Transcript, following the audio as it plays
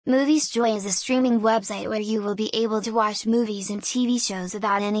Moviesjoy is a streaming website where you will be able to watch movies and TV shows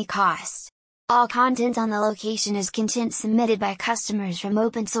without any cost. All content on the location is content submitted by customers from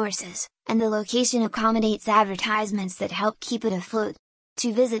open sources, and the location accommodates advertisements that help keep it afloat.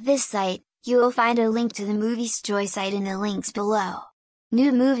 To visit this site, you will find a link to the Moviesjoy site in the links below.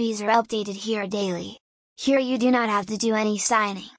 New movies are updated here daily. Here you do not have to do any signing.